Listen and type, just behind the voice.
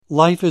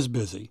Life is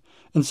busy,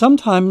 and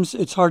sometimes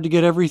it's hard to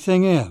get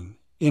everything in,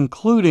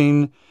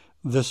 including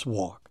this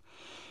walk.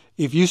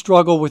 If you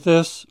struggle with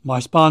this, my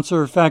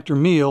sponsor, Factor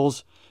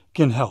Meals,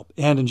 can help.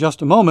 And in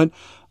just a moment,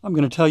 I'm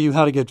going to tell you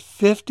how to get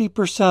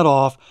 50%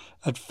 off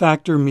at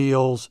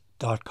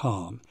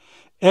factormeals.com.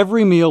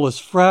 Every meal is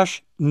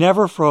fresh,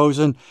 never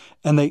frozen,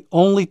 and they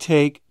only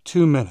take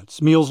 2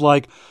 minutes. Meals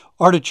like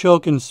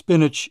artichoke and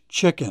spinach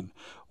chicken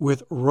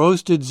with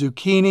roasted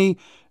zucchini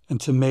and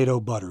tomato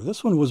butter.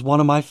 This one was one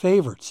of my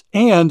favorites.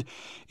 And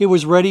it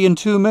was ready in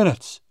 2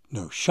 minutes.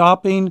 No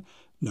shopping,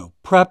 no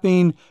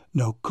prepping,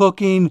 no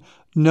cooking,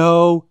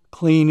 no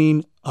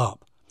cleaning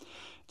up.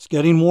 It's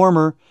getting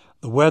warmer.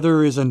 The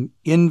weather is an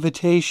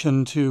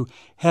invitation to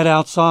head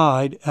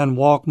outside and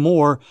walk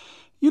more.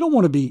 You don't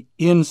want to be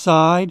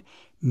inside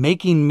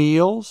making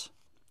meals.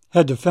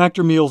 Head to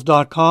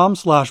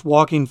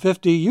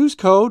factormeals.com/walking50. Use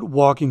code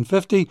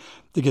WALKING50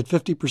 to get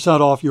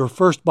 50% off your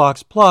first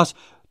box plus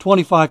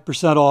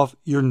 25% off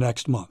your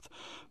next month.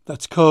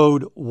 That's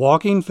code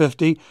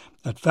WALKING50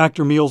 at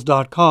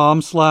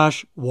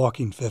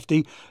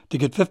factormeals.com/walking50 to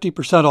get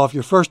 50% off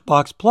your first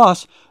box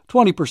plus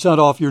 20%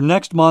 off your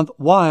next month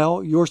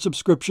while your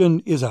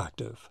subscription is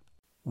active.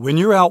 When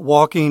you're out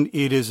walking,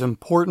 it is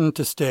important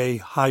to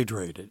stay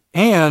hydrated.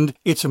 And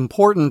it's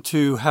important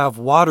to have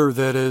water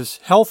that is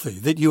healthy,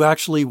 that you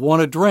actually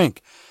want to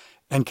drink.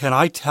 And can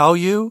I tell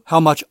you how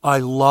much I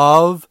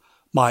love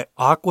my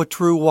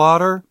AquaTrue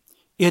water?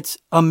 It's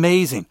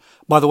amazing.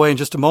 By the way, in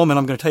just a moment,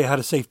 I'm going to tell you how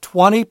to save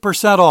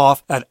 20%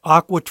 off at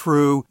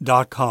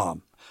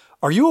aquatrue.com.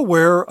 Are you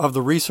aware of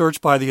the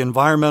research by the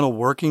Environmental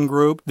Working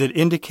Group that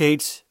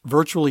indicates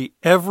virtually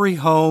every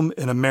home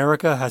in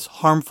America has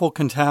harmful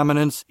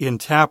contaminants in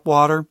tap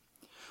water?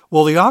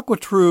 Well, the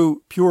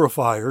AquaTrue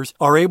purifiers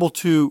are able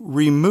to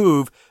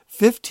remove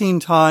 15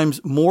 times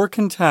more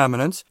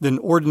contaminants than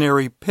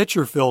ordinary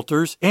pitcher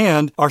filters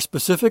and are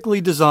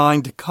specifically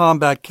designed to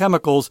combat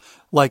chemicals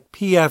like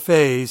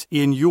PFAS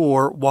in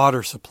your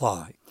water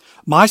supply.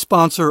 My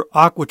sponsor,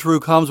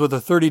 AquaTrue, comes with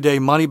a 30-day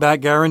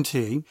money-back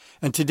guarantee,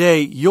 and today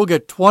you'll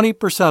get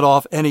 20%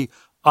 off any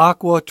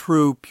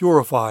AquaTrue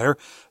purifier.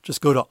 Just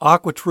go to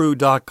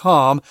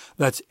aquatrue.com.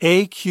 That's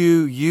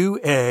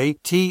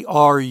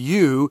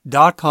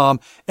AQUATRU.com.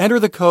 Enter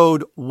the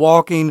code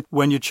WALKING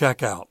when you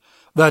check out.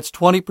 That's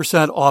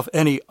 20% off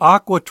any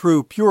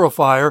AquaTrue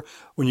purifier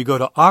when you go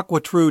to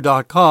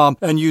aquatrue.com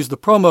and use the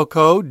promo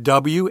code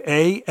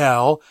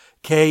WALKING.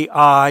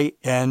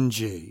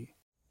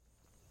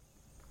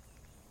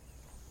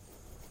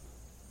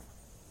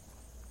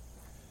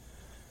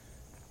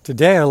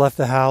 Today I left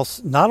the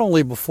house not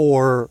only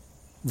before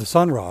the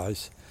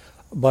sunrise,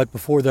 but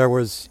before there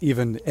was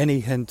even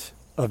any hint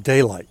of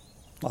daylight.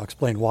 I'll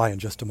explain why in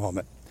just a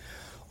moment.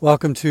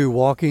 Welcome to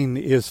Walking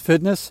is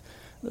Fitness.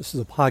 This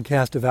is a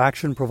podcast of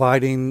action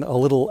providing a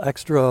little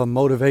extra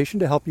motivation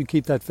to help you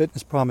keep that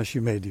fitness promise you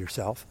made to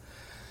yourself.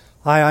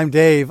 Hi, I'm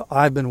Dave.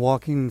 I've been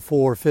walking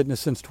for fitness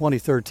since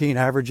 2013,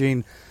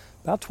 averaging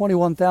about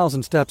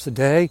 21,000 steps a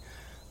day.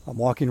 I'm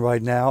walking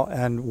right now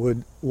and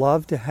would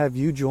love to have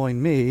you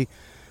join me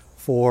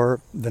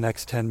for the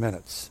next 10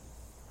 minutes.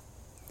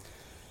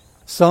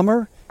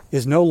 Summer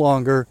is no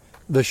longer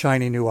the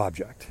shiny new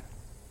object.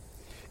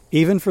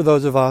 Even for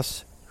those of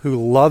us who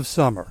love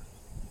summer,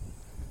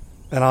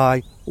 and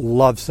I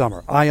love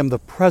summer. I am the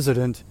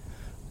president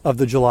of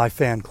the July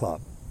Fan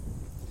Club.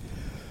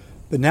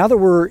 But now that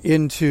we're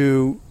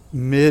into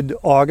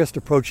mid-August,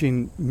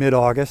 approaching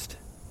mid-August,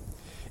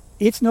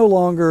 it's no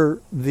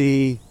longer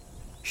the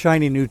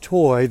shiny new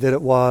toy that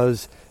it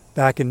was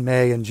back in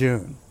May and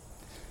June.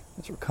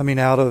 As we're coming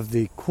out of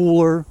the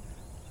cooler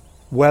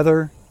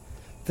weather,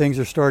 things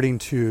are starting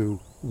to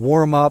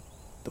warm up.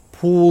 The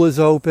pool is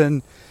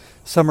open.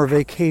 Summer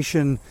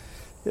vacation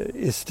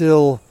is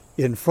still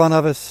in front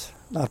of us,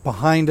 not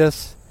behind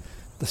us.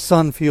 The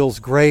sun feels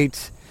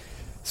great.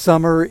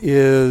 Summer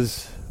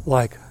is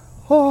like,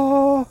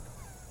 oh,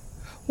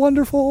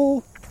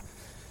 wonderful.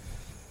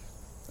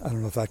 I don't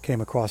know if that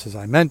came across as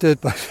I meant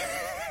it, but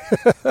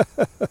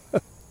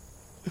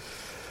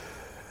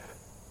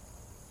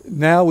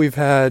now we've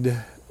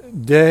had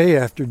day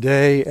after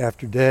day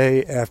after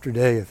day after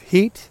day of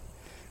heat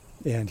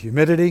and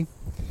humidity,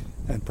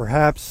 and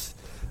perhaps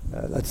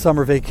that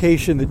summer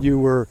vacation that you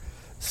were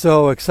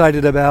so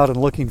excited about and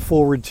looking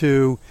forward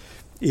to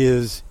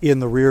is in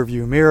the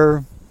rearview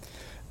mirror,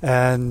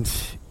 and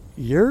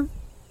you're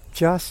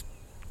just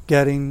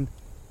getting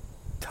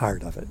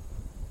tired of it.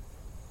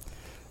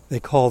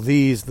 They call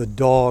these the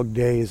dog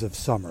days of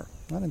summer.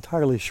 Not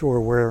entirely sure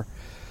where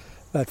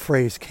that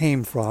phrase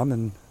came from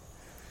and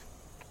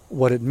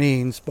what it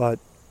means, but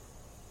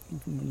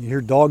when you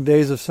hear dog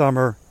days of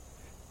summer,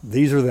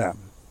 these are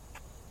them.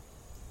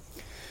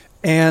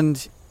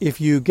 And if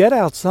you get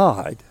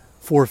outside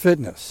for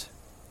fitness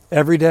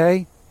every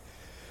day,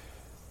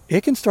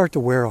 it can start to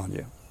wear on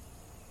you.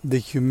 The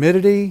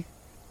humidity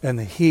and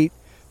the heat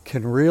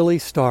can really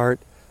start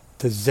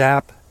to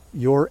zap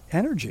your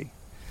energy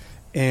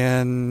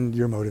and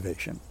your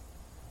motivation.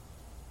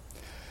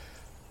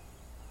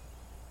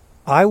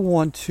 I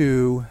want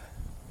to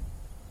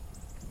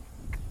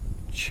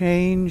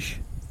change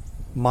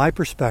my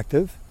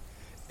perspective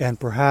and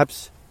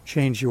perhaps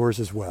change yours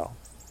as well.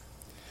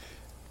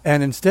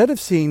 And instead of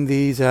seeing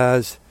these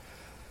as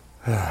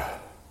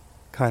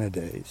kind of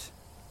days,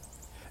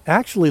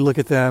 actually look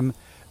at them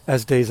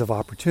as days of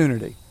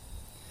opportunity.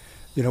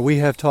 You know, we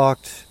have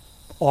talked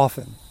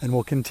often and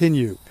will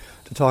continue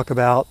to talk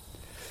about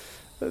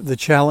the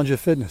challenge of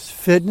fitness.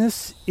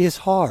 Fitness is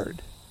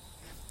hard.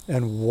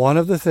 And one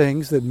of the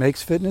things that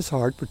makes fitness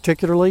hard,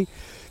 particularly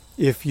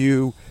if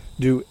you're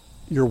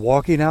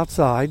walking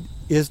outside,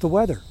 is the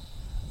weather.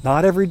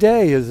 Not every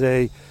day is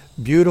a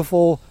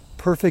beautiful,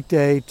 perfect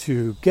day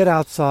to get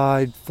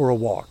outside for a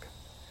walk.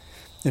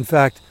 In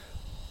fact,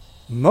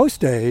 most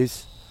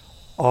days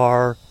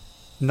are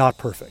not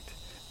perfect.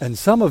 And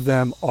some of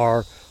them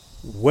are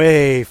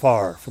way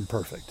far from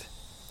perfect.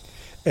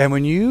 And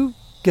when you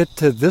get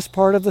to this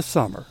part of the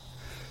summer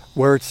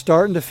where it's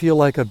starting to feel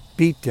like a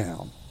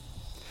beatdown,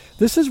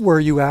 this is where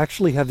you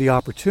actually have the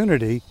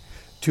opportunity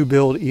to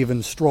build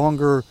even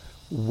stronger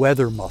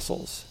weather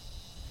muscles,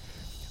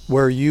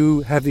 where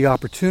you have the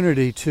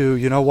opportunity to,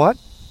 you know what?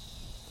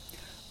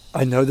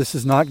 I know this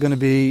is not going to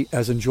be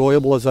as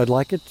enjoyable as I'd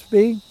like it to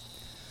be,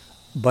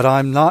 but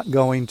I'm not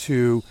going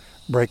to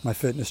break my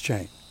fitness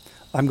chain.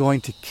 I'm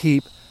going to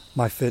keep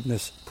my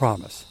fitness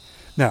promise.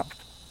 Now,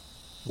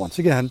 once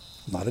again,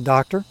 I'm not a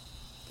doctor.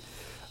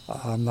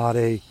 I'm not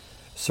a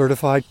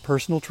certified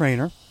personal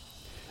trainer.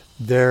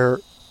 There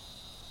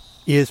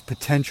is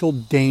potential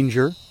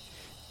danger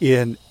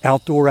in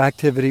outdoor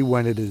activity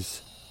when it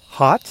is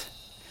hot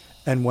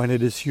and when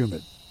it is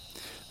humid.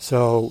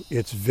 So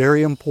it's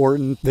very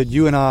important that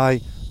you and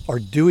I are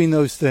doing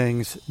those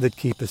things that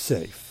keep us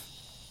safe.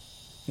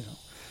 You know,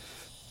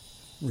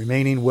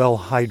 remaining well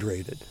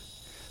hydrated,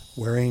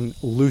 wearing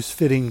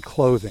loose-fitting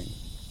clothing,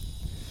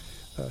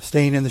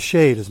 staying in the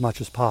shade as much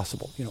as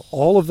possible. You know,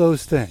 all of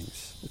those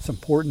things. It's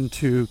important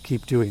to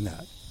keep doing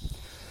that.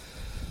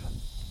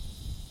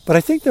 But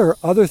I think there are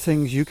other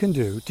things you can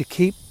do to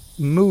keep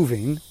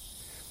moving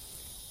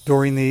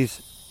during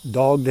these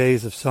dog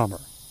days of summer,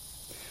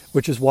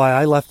 which is why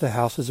I left the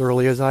house as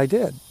early as I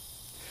did.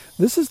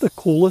 This is the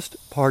coolest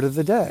part of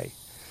the day,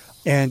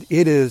 and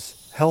it is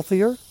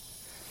healthier,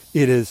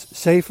 it is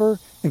safer,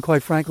 and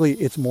quite frankly,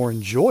 it's more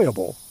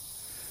enjoyable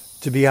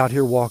to be out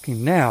here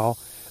walking now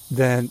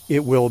than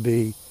it will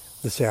be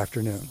this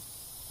afternoon.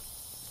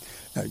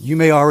 Now, you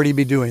may already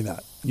be doing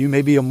that. You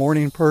may be a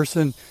morning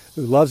person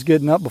who loves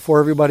getting up before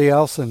everybody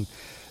else and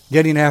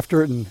getting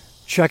after it and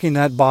checking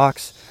that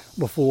box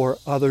before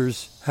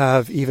others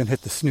have even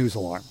hit the snooze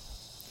alarm.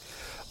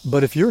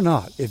 But if you're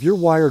not, if you're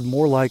wired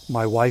more like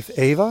my wife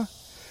Ava,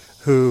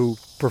 who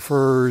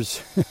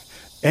prefers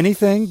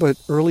anything but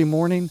early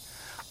morning,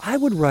 I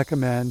would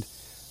recommend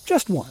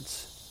just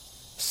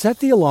once, set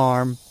the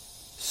alarm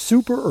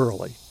super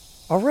early,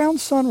 around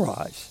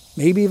sunrise,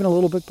 maybe even a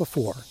little bit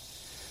before,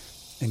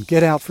 and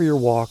get out for your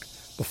walk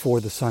before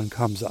the sun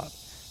comes up.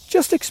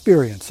 Just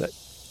experience it.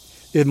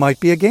 It might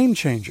be a game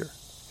changer.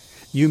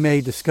 You may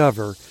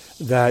discover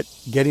that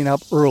getting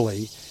up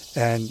early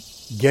and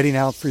getting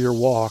out for your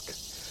walk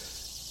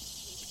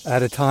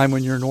at a time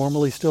when you're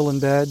normally still in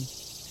bed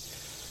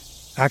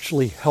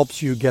actually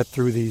helps you get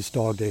through these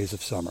dog days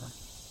of summer.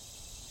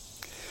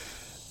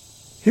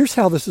 Here's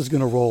how this is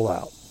going to roll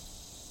out.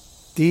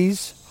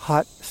 These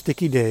hot,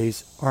 sticky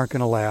days aren't going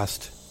to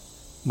last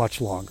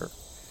much longer.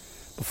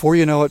 Before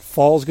you know it,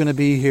 fall's going to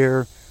be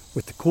here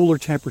with the cooler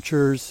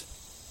temperatures,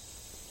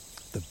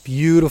 the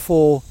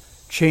beautiful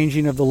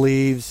changing of the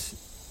leaves.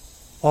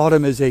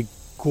 Autumn is a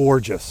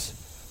gorgeous,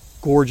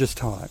 gorgeous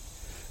time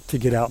to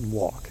get out and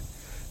walk.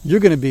 You're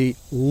going to be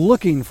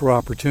looking for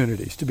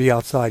opportunities to be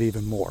outside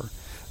even more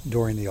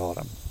during the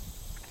autumn.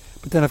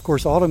 But then, of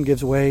course, autumn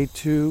gives way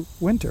to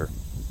winter.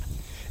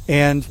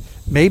 And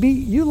maybe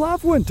you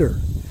love winter.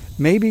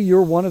 Maybe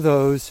you're one of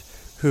those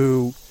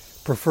who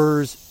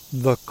prefers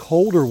the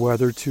colder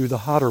weather to the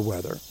hotter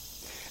weather.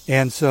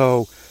 And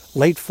so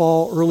late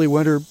fall, early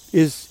winter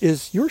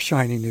is your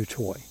shiny new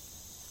toy.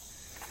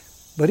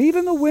 But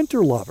even the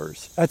winter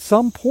lovers, at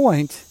some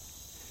point,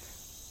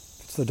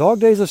 it's the dog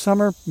days of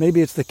summer,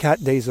 maybe it's the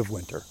cat days of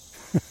winter.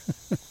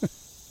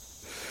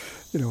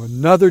 You know,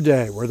 another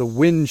day where the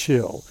wind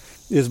chill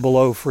is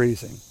below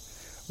freezing,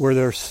 where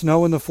there's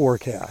snow in the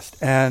forecast,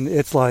 and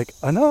it's like,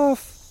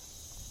 enough.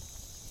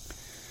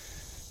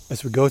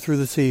 As we go through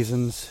the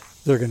seasons,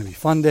 there are going to be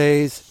fun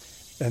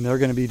days, and there are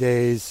going to be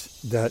days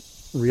that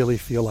really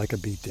feel like a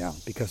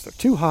beatdown because they're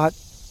too hot,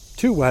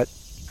 too wet,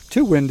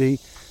 too windy,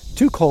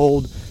 too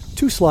cold,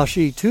 too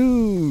slushy,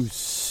 too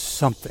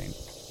something.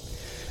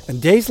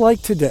 And days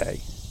like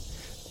today,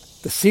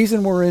 the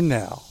season we're in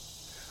now,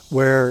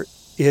 where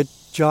it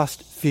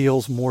just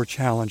feels more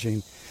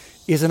challenging,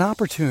 is an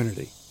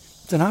opportunity.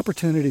 It's an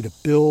opportunity to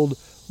build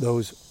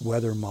those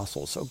weather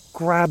muscles. So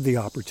grab the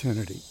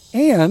opportunity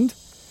and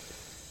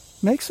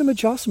make some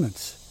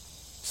adjustments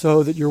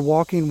so that you're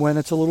walking when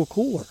it's a little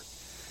cooler.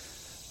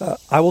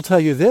 I will tell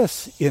you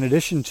this, in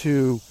addition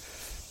to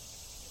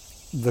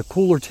the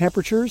cooler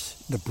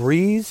temperatures, the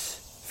breeze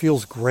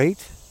feels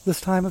great this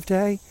time of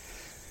day.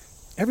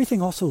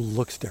 everything also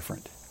looks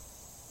different.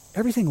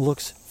 Everything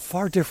looks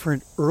far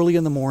different early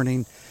in the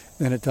morning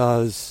than it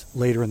does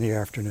later in the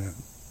afternoon.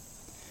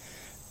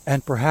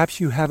 And perhaps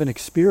you haven't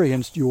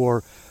experienced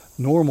your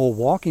normal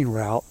walking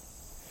route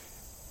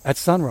at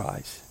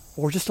sunrise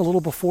or just a little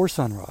before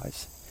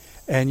sunrise.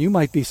 And you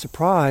might be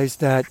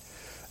surprised that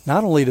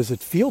not only does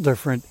it feel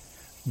different,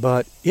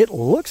 but it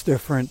looks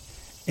different,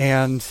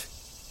 and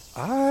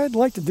I'd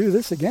like to do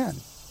this again.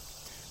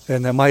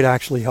 And that might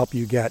actually help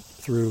you get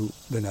through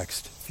the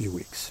next few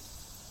weeks.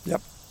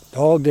 Yep,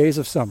 dog days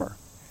of summer,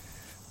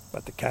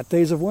 but the cat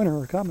days of winter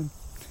are coming.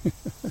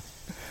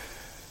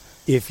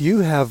 If you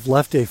have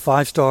left a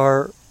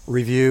 5-star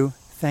review,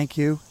 thank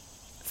you.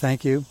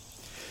 Thank you.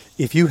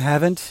 If you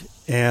haven't,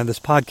 and this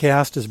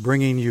podcast is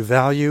bringing you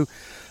value,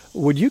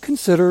 would you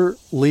consider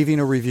leaving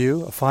a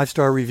review, a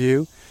 5-star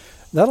review?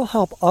 That'll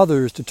help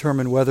others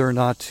determine whether or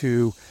not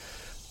to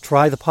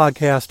try the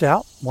podcast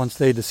out once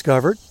they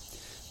discover it.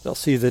 They'll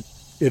see that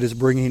it is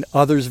bringing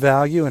others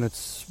value and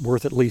it's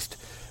worth at least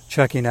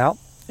checking out.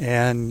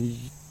 And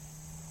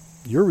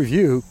your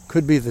review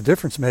could be the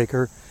difference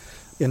maker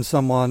in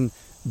someone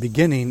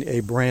beginning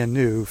a brand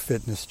new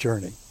fitness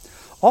journey.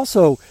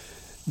 Also,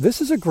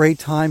 this is a great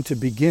time to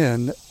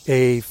begin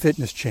a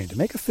fitness chain, to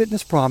make a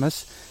fitness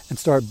promise and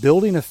start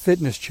building a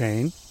fitness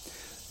chain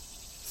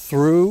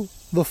through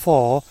the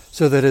fall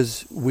so that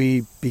as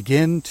we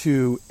begin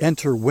to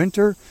enter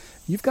winter,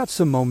 you've got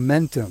some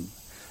momentum.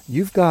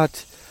 You've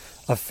got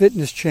a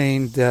fitness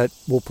chain that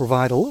will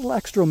provide a little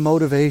extra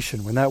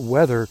motivation when that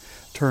weather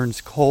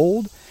turns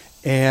cold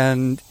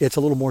and it's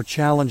a little more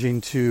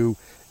challenging to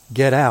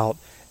get out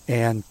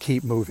and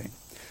keep moving.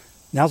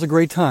 Now's a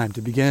great time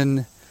to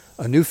begin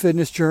a new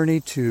fitness journey,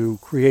 to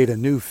create a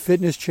new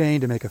fitness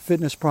chain, to make a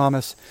fitness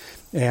promise,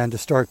 and to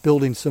start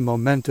building some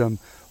momentum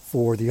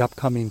for the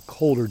upcoming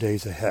colder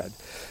days ahead.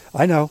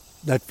 I know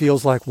that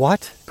feels like,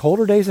 what?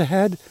 Colder days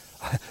ahead?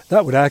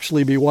 That would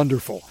actually be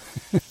wonderful.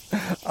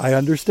 I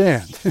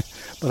understand.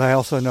 But I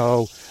also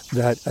know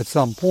that at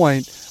some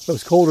point,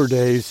 those colder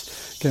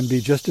days can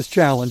be just as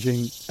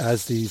challenging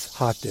as these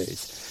hot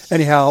days.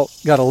 Anyhow,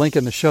 got a link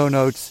in the show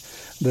notes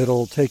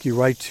that'll take you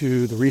right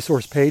to the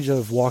resource page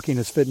of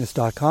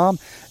walkingisfitness.com,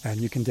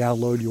 and you can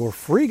download your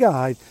free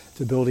guide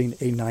to building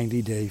a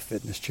 90-day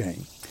fitness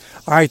chain.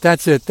 All right,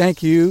 that's it.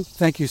 Thank you.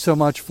 Thank you so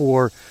much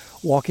for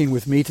walking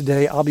with me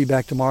today. I'll be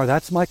back tomorrow.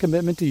 That's my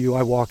commitment to you.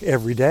 I walk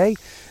every day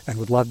and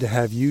would love to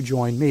have you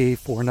join me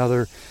for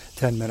another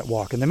 10-minute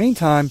walk. In the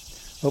meantime,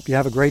 hope you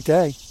have a great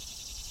day.